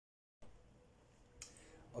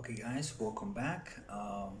Okay guys, welcome back.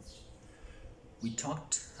 We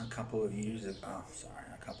talked a couple of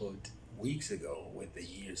weeks ago with the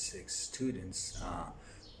year 6 students.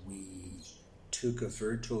 We took a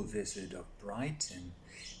virtual visit of Brighton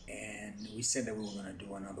and we said that we were going to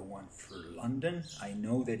do another one for London. I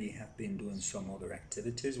know that you have been doing some other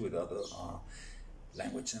activities with other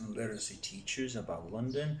language and literacy teachers about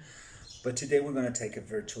London, but today we're going to take a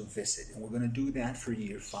virtual visit and we're going to do that for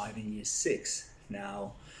year 5 and year 6.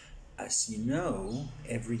 Now, as you know,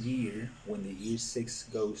 every year when the year 6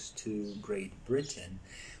 goes to Great Britain,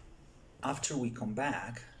 after we come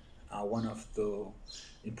back, one of the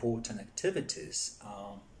important activities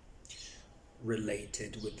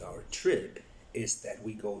related with our trip is that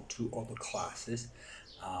we go to other classes,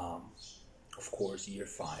 of course year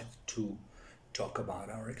 5, to talk about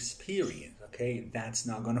our experience. Okay, that's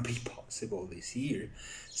not going to be possible this year,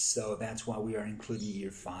 so that's why we are including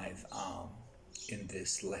year 5 in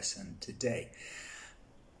this lesson today.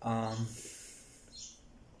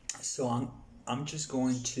 So I'm just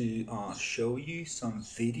going to show you some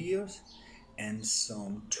videos and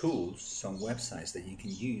some tools, some websites that you can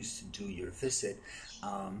use to do your visit.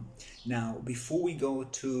 Now, before we go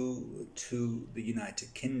to the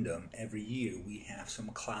United Kingdom, every year we have some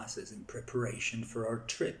classes in preparation for our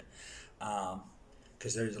trip,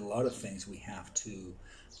 because there's a lot of things we have to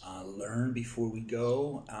learn before we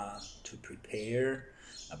go, to prepare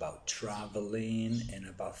about traveling and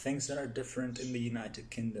about things that are different in the United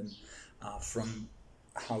Kingdom from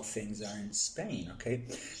how things are in Spain. Okay,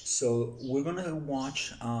 so we're gonna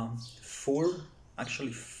watch four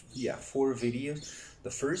videos.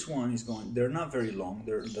 The first one is they're not very long,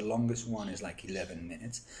 the longest one is like 11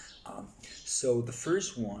 minutes. So the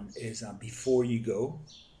first one is before you go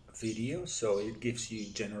video, so it gives you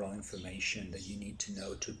general information that you need to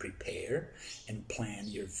know to prepare and plan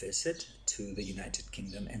your visit to the United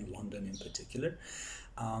Kingdom and London in particular.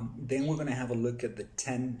 Then we're going to have a look at the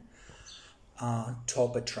 10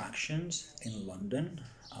 top attractions in London,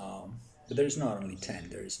 but there's not only 10,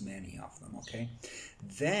 there's many of them. Okay,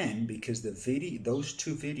 then because those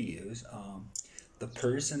two videos, the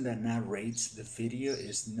person that narrates the video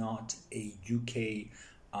is not a UK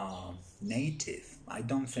native. I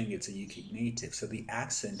don't think it's a UK native, so the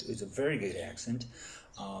accent is a very good accent,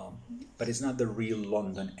 but it's not the real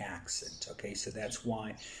London accent. Okay, so that's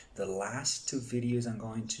why the last two videos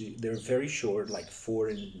they're very short, like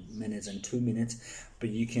 4 minutes and 2 minutes, but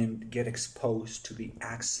you can get exposed to the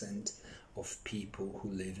accent of people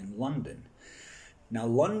who live in London. Now,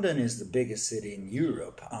 London is the biggest city in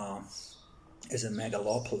Europe. Is a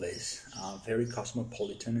megalopolis, very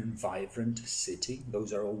cosmopolitan and vibrant city.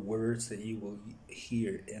 Those are all words that you will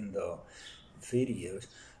hear in the videos.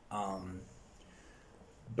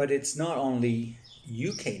 But it's not only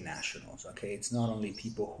UK nationals, okay? It's not only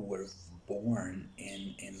people who were born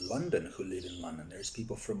in London who live in London. There's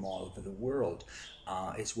people from all over the world.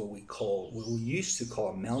 It's what we used to call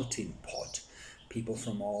a melting pot. People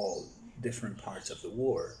from all different parts of the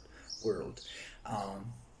world.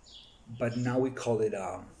 But now we call it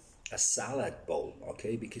a salad bowl,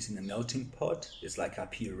 okay? Because in a melting pot, it's like a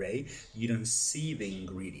puree. You don't see the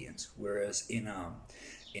ingredients, whereas in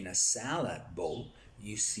a salad bowl,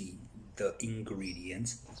 you see the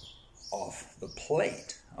ingredients of the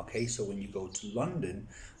plate, okay? So when you go to London,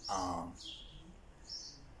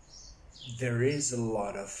 there is a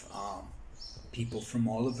lot of people from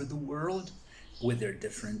all over the world with their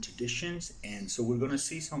different traditions, and so we're going to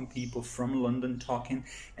see some people from London talking,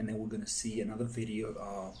 and then we're going to see another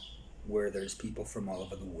video where there's people from all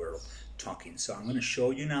over the world talking. So I'm going to show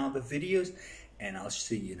you now the videos, and I'll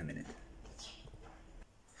see you in a minute.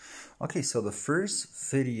 Okay, so the first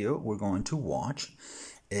video we're going to watch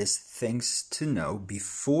is things to know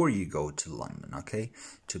before you go to London, okay,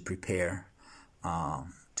 to prepare,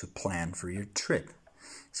 to plan for your trip.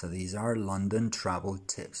 So these are London travel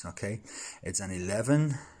tips, okay? It's an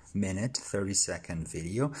 11-minute, 30-second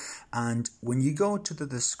video. And when you go to the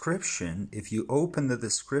description, if you open the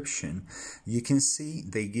description, you can see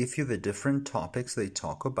they give you the different topics they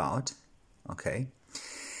talk about, okay?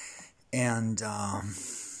 And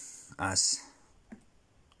as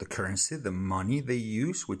the currency, the money they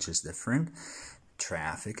use, which is different,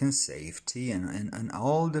 traffic and safety, and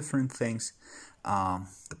all different things,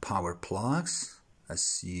 the power plugs,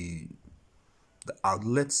 the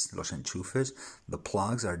outlets, los enchufes, the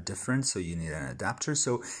plugs are different, so you need an adapter.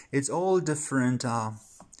 So it's all different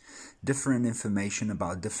different information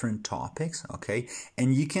about different topics, okay?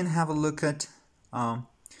 And you can have a look at other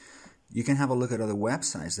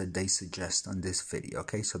websites that they suggest on this video,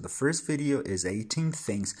 okay? So the first video is 18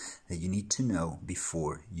 things that you need to know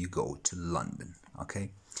before you go to London.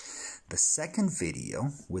 okay? The second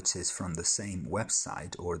video, which is from the same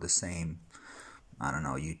website or the same, I don't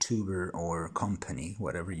know, YouTuber or company,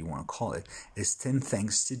 whatever you want to call it, is 10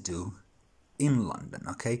 things to do in London,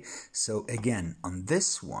 okay? So again, on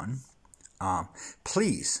this one,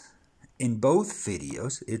 please, in both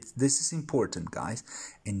videos, this is important, guys.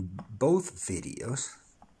 In both videos,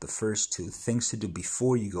 the first two, things to do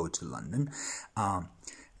before you go to London,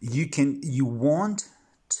 you want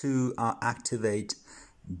to activate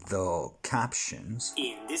the captions.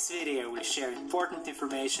 In this video, we'll share important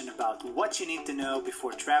information about what you need to know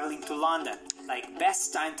before traveling to London, like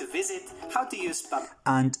best time to visit, how to use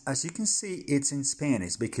And as you can see, it's in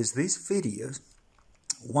Spanish because these videos,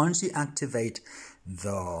 once you activate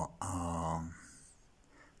the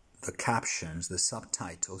captions, the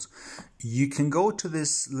subtitles, you can go to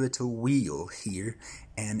this little wheel here,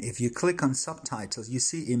 and if you click on subtitles, you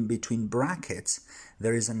see in between brackets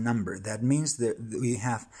there is a number. That means that we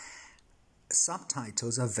have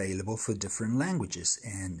subtitles available for different languages,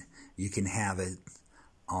 and you can have it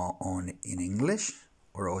in English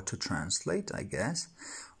or auto translate, I guess.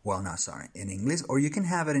 Well, no, sorry, in English, or you can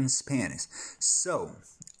have it in Spanish. So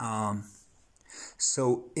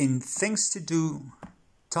in things to do,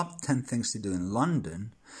 top 10 things to do in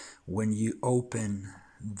London, when you open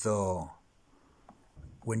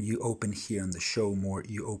here on the show more,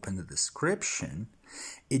 you open the description,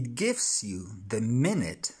 it gives you the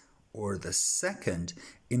minute or the second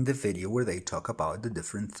in the video where they talk about the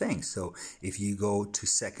different things. So if you go to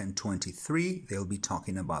second 23, they'll be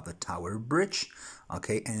talking about the Tower Bridge,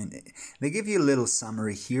 okay? And they give you a little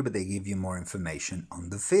summary here, but they give you more information on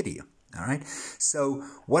the video. All right. So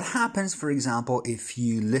what happens, for example, if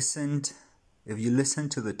you listen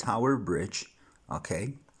to the Tower Bridge,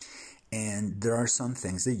 okay, and there are some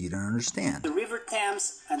things that you don't understand. The River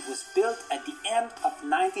Thames and was built at the end of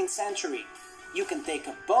 19th century. You can take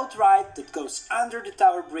a boat ride that goes under the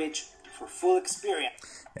Tower Bridge for full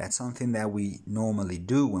experience. That's something that we normally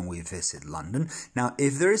do when we visit London. Now,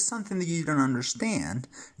 if there is something that you don't understand,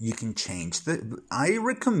 you can change I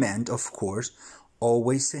recommend, of course,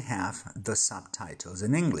 always to have the subtitles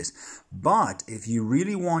in English. But if you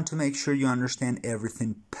really want to make sure you understand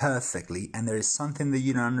everything perfectly and there is something that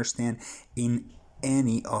you don't understand in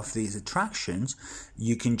any of these attractions,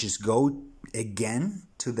 you can just go again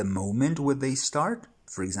to the moment where they start,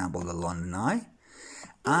 for example, the London Eye,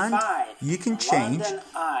 and you can change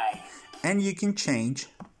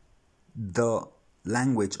the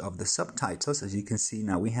language of the subtitles. As you can see,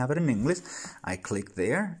 now we have it in English. I click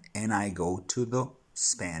there and I go to the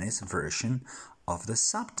Spanish version of the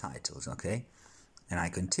subtitles, okay? And I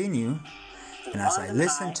continue, and as I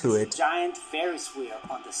listen to it, giant Ferris wheel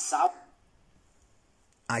on the south.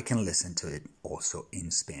 I can listen to it also in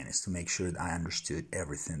Spanish to make sure that I understood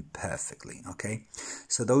everything perfectly, okay?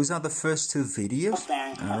 So those are the first two videos,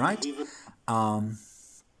 all right?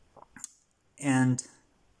 And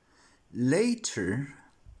later,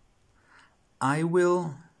 I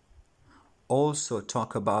will also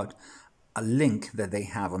talk about a link that they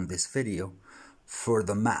have on this video for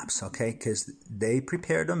the maps, okay? Because they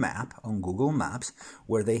prepared a map on Google Maps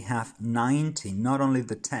where they have 19, not only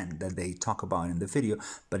the 10 that they talk about in the video,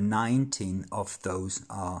 but 19 of those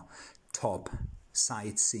top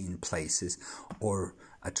sightseeing places or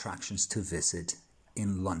attractions to visit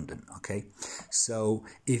in London, okay? So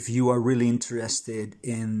if you are really interested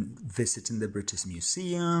in visiting the British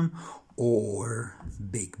Museum or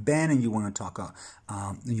Big Ben and you want to talk,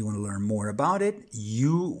 you want to learn more about it,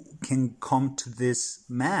 you can come to this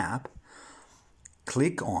map,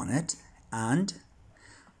 click on it, and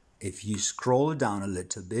if you scroll down a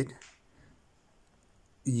little bit,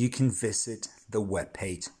 you can visit the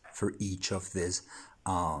webpage for each of these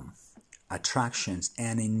attractions.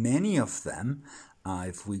 And in many of them,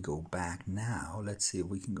 if we go back now, let's see if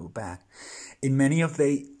we can go back. In many of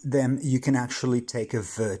them, you can actually take a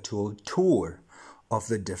virtual tour of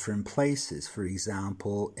the different places. For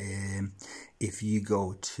example, if you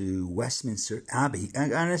go to Westminster Abbey,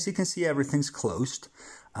 and as you can see, everything's closed.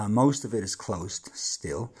 Most of it is closed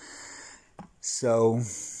still. So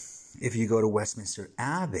if you go to Westminster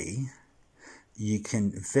Abbey, you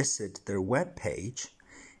can visit their webpage,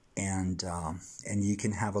 and you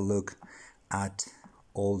can have a look at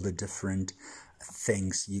all the different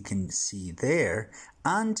things you can see there,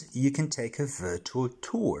 and you can take a virtual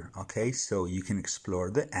tour, okay? So you can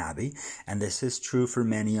explore the Abbey, and this is true for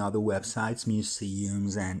many other websites,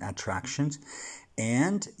 museums, and attractions.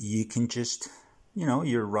 And you can just,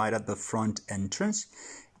 you're right at the front entrance,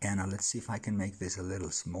 and let's see if I can make this a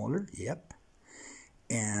little smaller. Yep.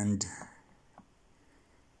 And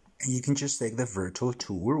you can just take the virtual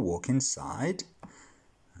tour, walk inside,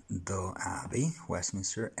 the Abbey,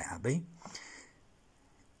 Westminster Abbey,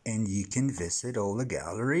 and you can visit all the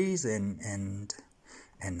galleries and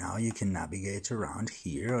now you can navigate around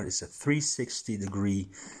here. It's a 360-degree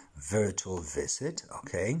virtual visit,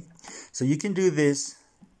 okay? So you can do this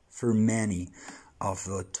for many of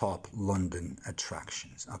the top London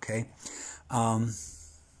attractions, okay?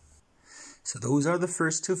 So those are the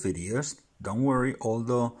first two videos. Don't worry, all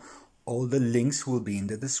the links will be in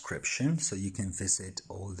the description, so you can visit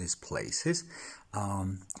all these places.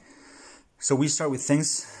 So we start with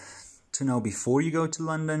things to know before you go to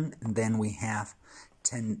London, and then we have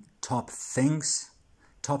top 10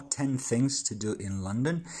 things to do in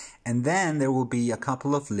London, and then there will be a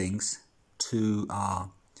couple of links to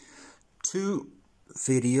two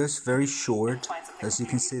videos, very short. As you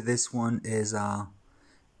can see, this one is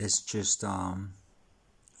just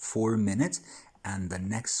 4 minutes, and the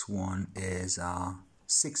next one is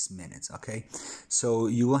 6 minutes. Okay, so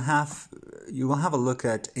you will have a look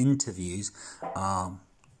at interviews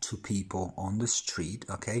to people on the street.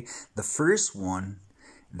 Okay, the first one,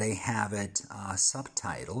 they have it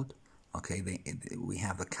subtitled. Okay, we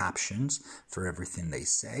have the captions for everything they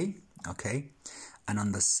say. Okay, and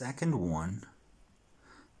on the second one,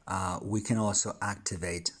 we can also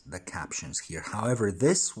activate the captions here. However,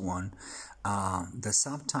 this one, the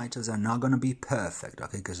subtitles are not going to be perfect,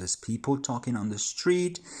 okay, because there's people talking on the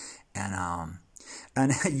street, and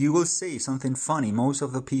you will see something funny. Most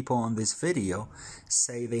of the people on this video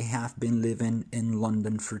say they have been living in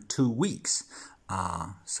London for 2 weeks,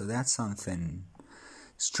 so that's something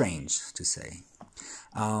strange to say.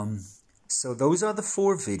 So those are the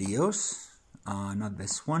 4 videos. Not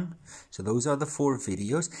this one. So those are the 4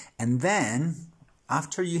 videos, and then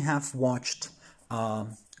after you have watched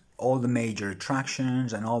all the major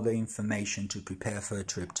attractions and all the information to prepare for a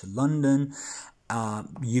trip to London,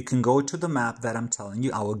 you can go to the map that I'm telling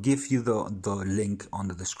you. I will give you the link on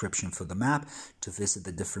the description for the map to visit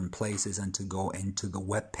the different places and to go into the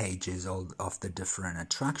web pages of the different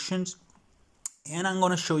attractions. And I'm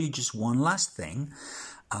going to show you just one last thing.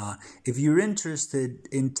 If you're interested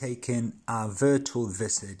in taking a virtual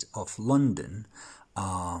visit of London,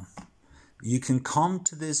 you can come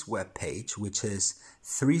to this webpage, which is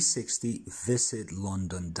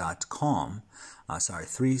 360visitlondon.com.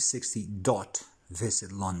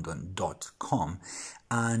 360.visitlondon.com,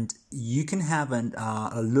 and you can have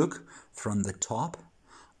a look from the top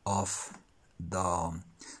of the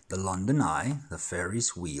London Eye, the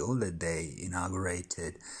Ferris wheel that they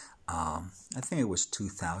inaugurated. I think it was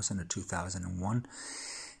 2000 or 2001,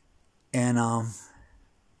 and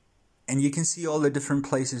you can see all the different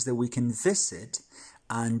places that we can visit.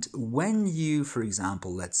 And when you, for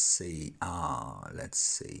example, let's see.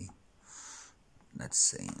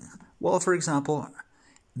 Well, for example,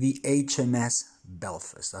 the HMS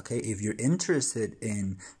Belfast. Okay, if you're interested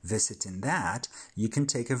in visiting that, you can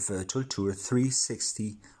take a virtual tour,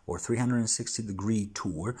 360 or 360-degree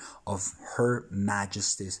tour of Her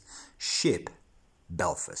Majesty's ship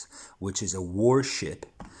Belfast, which is a warship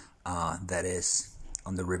that is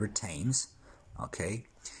on the River Thames. Okay,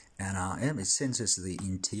 and since it's the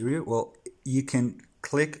interior, well, you can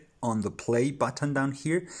click on the play button down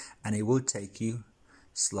here, and it will take you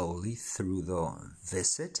slowly through the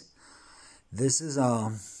visit. This is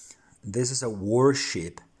a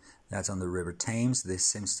warship that's on the River Thames. This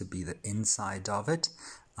seems to be the inside of it.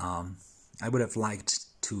 I would have liked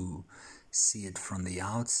to see it from the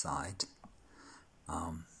outside.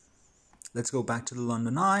 Let's go back to the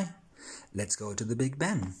London Eye. Let's go to the Big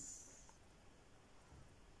Ben.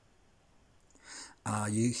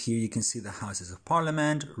 Here you can see the Houses of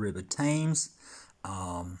Parliament, River Thames.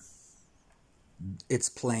 It's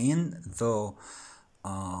playing the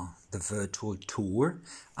virtual tour.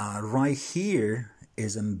 Right here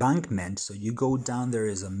is Embankment. So you go down, there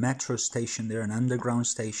is a metro station there, an underground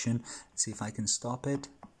station. Let's see if I can stop it.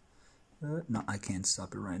 No, I can't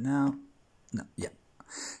stop it right now. No, yeah.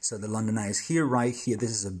 So the London Eye is here, right here.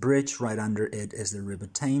 This is a bridge. Right under it is the River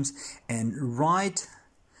Thames. And right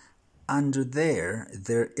under there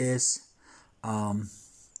is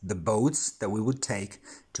the boats that we would take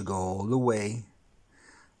to go all the way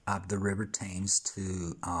up the River Thames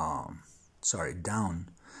to, down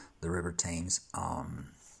the River Thames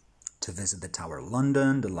to visit the Tower of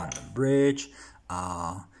London, the London Bridge,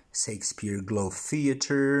 Shakespeare Globe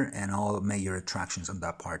Theatre, and all major attractions on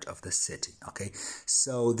that part of the city. Okay,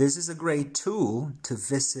 so this is a great tool to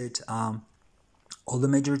visit all the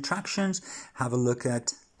major attractions. Have a look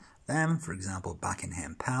at them. For example,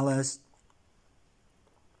 Buckingham Palace.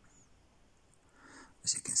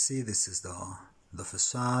 As you can see, this is the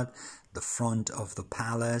facade, the front of the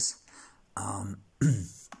palace.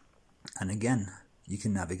 And again, you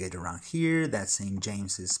can navigate around here. That's St.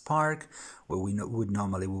 James's Park, where we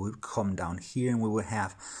would come down here and we would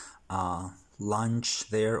have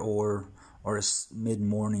lunch there or a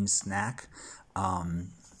mid-morning snack.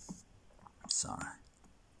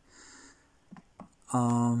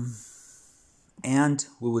 And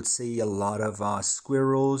we would see a lot of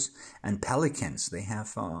squirrels and pelicans. They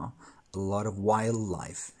have a lot of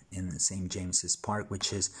wildlife in St. James's Park,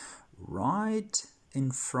 which is right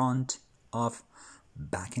in front of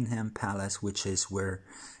Buckingham Palace, which is where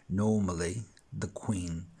normally the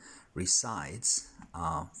Queen resides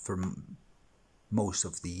for most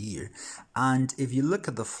of the year. And if you look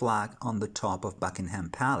at the flag on the top of Buckingham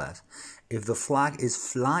Palace, if the flag is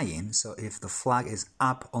flying, so if the flag is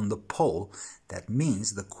up on the pole, that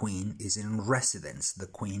means the Queen is in residence. The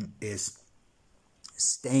Queen is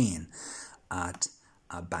staying at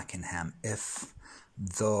Buckingham. If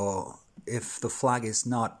the flag is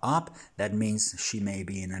not up, that means she may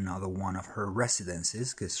be in another one of her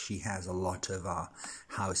residences, because she has a lot of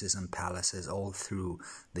houses and palaces all through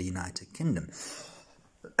the United Kingdom.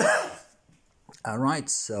 All right,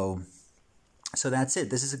 so that's it.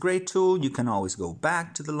 This is a great tool. You can always go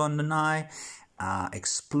back to the London Eye,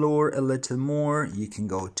 explore a little more. You can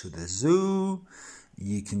go to the zoo.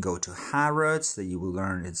 You can go to Harrods, that you will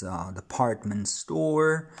learn it's a department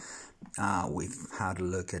store. We've had a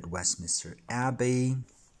look at Westminster Abbey.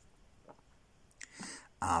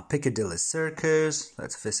 Piccadilly Circus.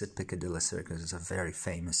 Let's visit Piccadilly Circus. It's a very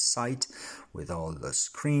famous site with all the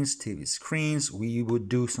screens, TV screens. We would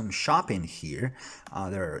do some shopping here.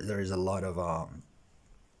 There is a lot of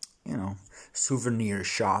souvenir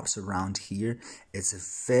shops around here.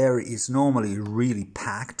 It's normally really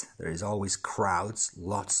packed. There is always crowds,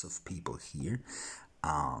 lots of people here,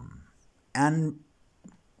 and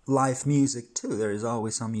live music too. There is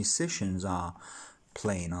always some musicians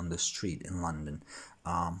playing on the street in London,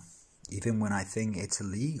 even when I think it's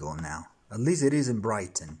illegal now. At least it is in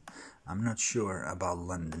Brighton. I'm not sure about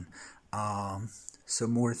London.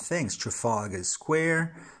 Some more things. Trafalgar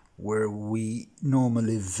Square, where we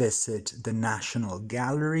normally visit the National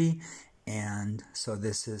Gallery, and so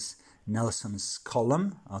this is Nelson's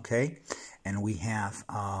column, okay, and we have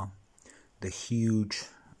the huge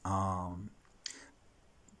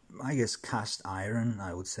I guess cast iron,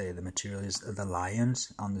 I would say the material is the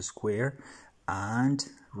lions on the square, and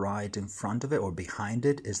right in front of it or behind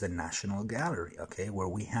it is the National Gallery, okay, where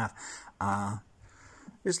we have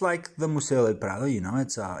it's like the Museo del Prado,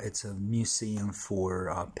 it's a museum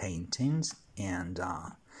for paintings, and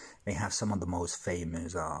they have some of the most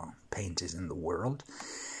famous paintings in the world.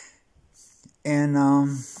 And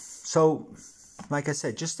so, like I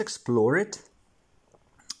said, just explore it,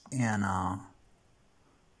 and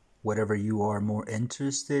whatever you are more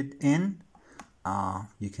interested in,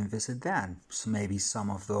 you can visit that. So maybe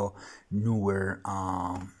some of the newer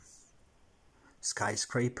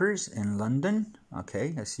skyscrapers in London,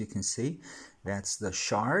 okay, as you can see, that's the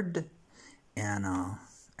Shard, and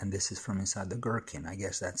this is from inside the Gherkin. I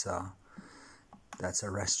guess that's a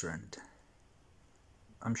restaurant.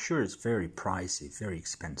 I'm sure it's very pricey, very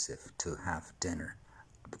expensive to have dinner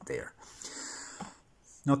there.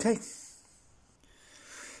 Okay.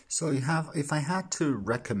 So if I had to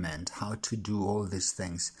recommend how to do all these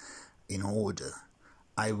things in order,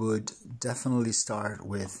 I would definitely start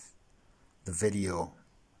with the video,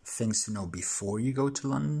 things to know before you go to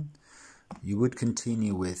London. You would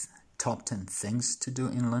continue with top 10 things to do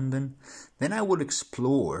in London. Then I would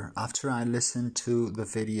explore, after I listen to the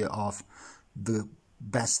video of the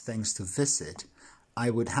best things to visit, I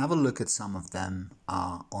would have a look at some of them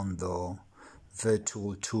on the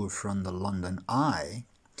virtual tour from the London Eye.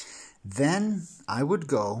 Then I would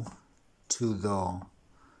go to the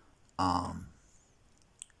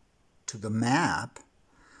map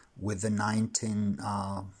with the 19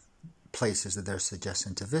 places that they're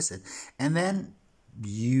suggesting to visit, and then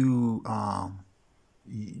you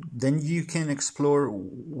can explore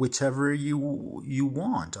whichever you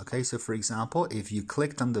want. Okay, so for example, if you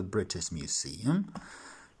clicked on the British Museum,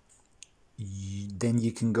 then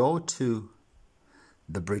you can go to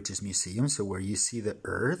the British Museum, so where you see the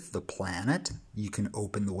Earth, the planet, you can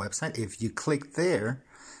open the website. If you click there,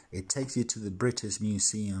 it takes you to the British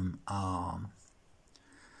Museum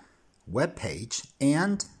webpage,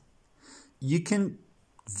 and you can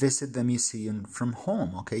visit the museum from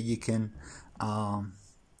home. Okay, you can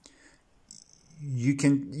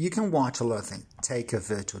watch a lot of things. Take a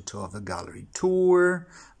virtual tour of the gallery tour,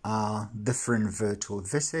 different virtual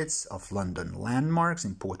visits of London landmarks,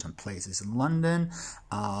 important places in London.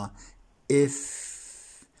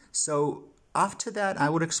 after that, I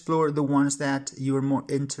would explore the ones that you are more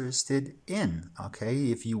interested in,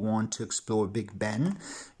 okay? If you want to explore Big Ben,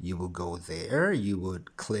 you will go there. You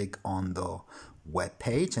would click on the web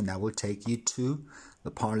page, and that will take you to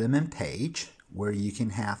the Parliament page, where you can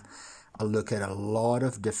have a look at a lot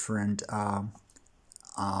of different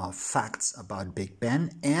facts about Big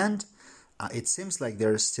Ben. And it seems like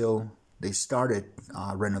they started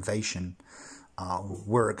renovation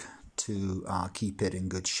work to keep it in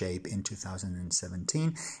good shape in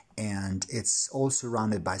 2017, and it's all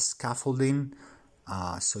surrounded by scaffolding,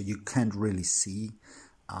 so you can't really see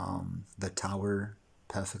the tower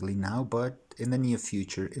perfectly now, but in the near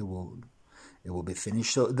future it will be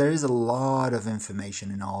finished. So there is a lot of information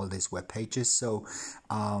in all these web pages. So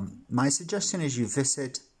my suggestion is you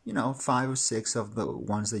visit 5 or 6 of the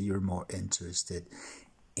ones that you're more interested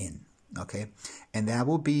in, okay? And that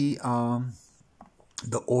will be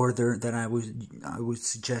the order that I would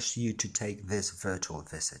suggest you to take this virtual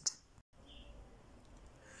visit.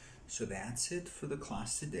 So that's it for the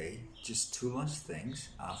class today. Just 2 last things.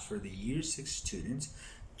 For the Year 6 students,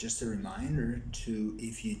 just a reminder to,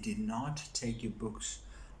 if you did not take your books,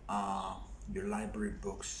 your library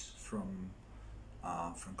books from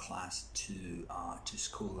class to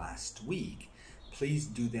school last week, please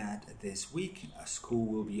do that this week. School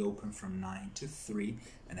will be open from 9 to 3,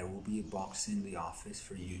 and there will be a box in the office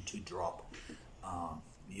for you to drop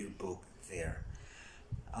your book there.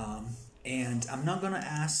 And I'm not going to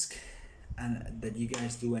ask that you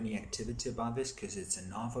guys do any activity about this, because it's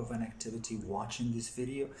enough of an activity watching this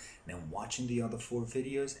video, and then watching the other 4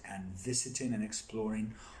 videos, and visiting and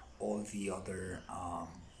exploring all the other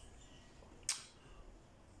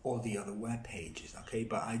web pages, okay?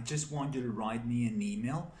 But I just want you to write me an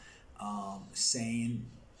email saying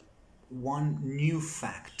one new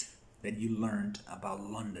fact that you learned about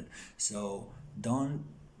London. So don't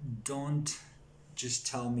just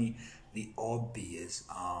tell me the obvious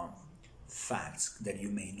facts that you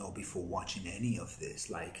may know before watching any of this,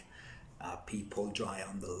 like people drive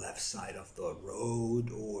on the left side of the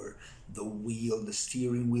road, or the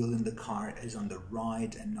steering wheel in the car is on the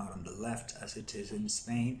right and not on the left as it is in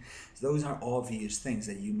Spain. Those are obvious things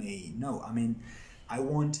that you may know. I mean, I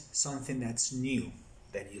want something that's new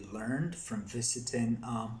that you learned from visiting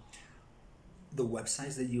the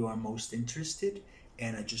websites that you are most interested.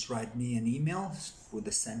 And just write me an email with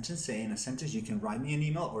a sentence, saying a sentence. You can write me an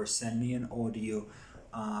email or send me an audio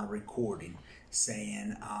recording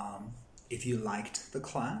saying if you liked the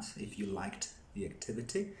class, if you liked the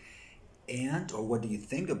activity, or what do you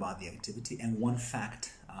think about the activity, and one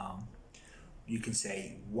fact. You can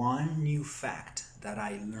say, one new fact that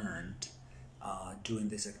I learned doing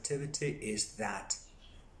this activity is that,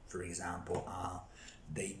 for example,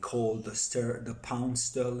 they call the pound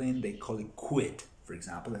sterling, they call it quid. For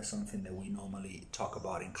example, that's something that we normally talk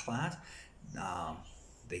about in class.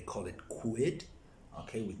 They call it quid,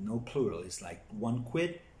 okay, with no plural. It's like 1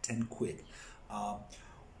 quid, 10 quid.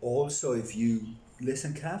 Also, if you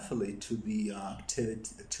listen carefully to the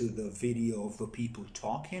activity, to the video of the people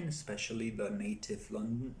talking, especially the native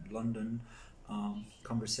London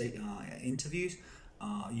interviews,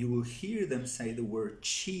 you will hear them say the word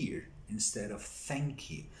cheer instead of thank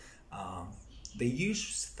you. They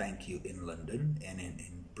use thank you in London and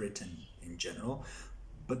in Britain in general,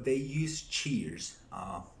 but they use cheers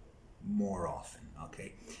more often,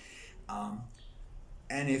 okay?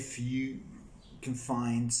 And if you can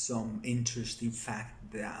find some interesting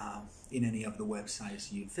fact that, in any of the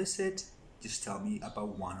websites you visit, just tell me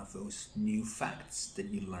about one of those new facts that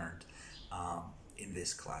you learned in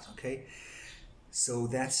this class, okay? So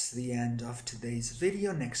that's the end of today's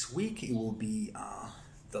video. Next week it will be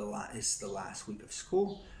it's the last week of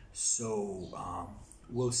school, so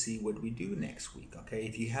we'll see what we do next week, okay?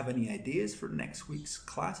 If you have any ideas for next week's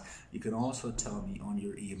class, you can also tell me on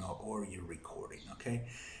your email or your recording, okay?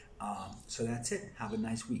 So that's it. Have a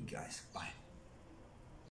nice week, guys. Bye.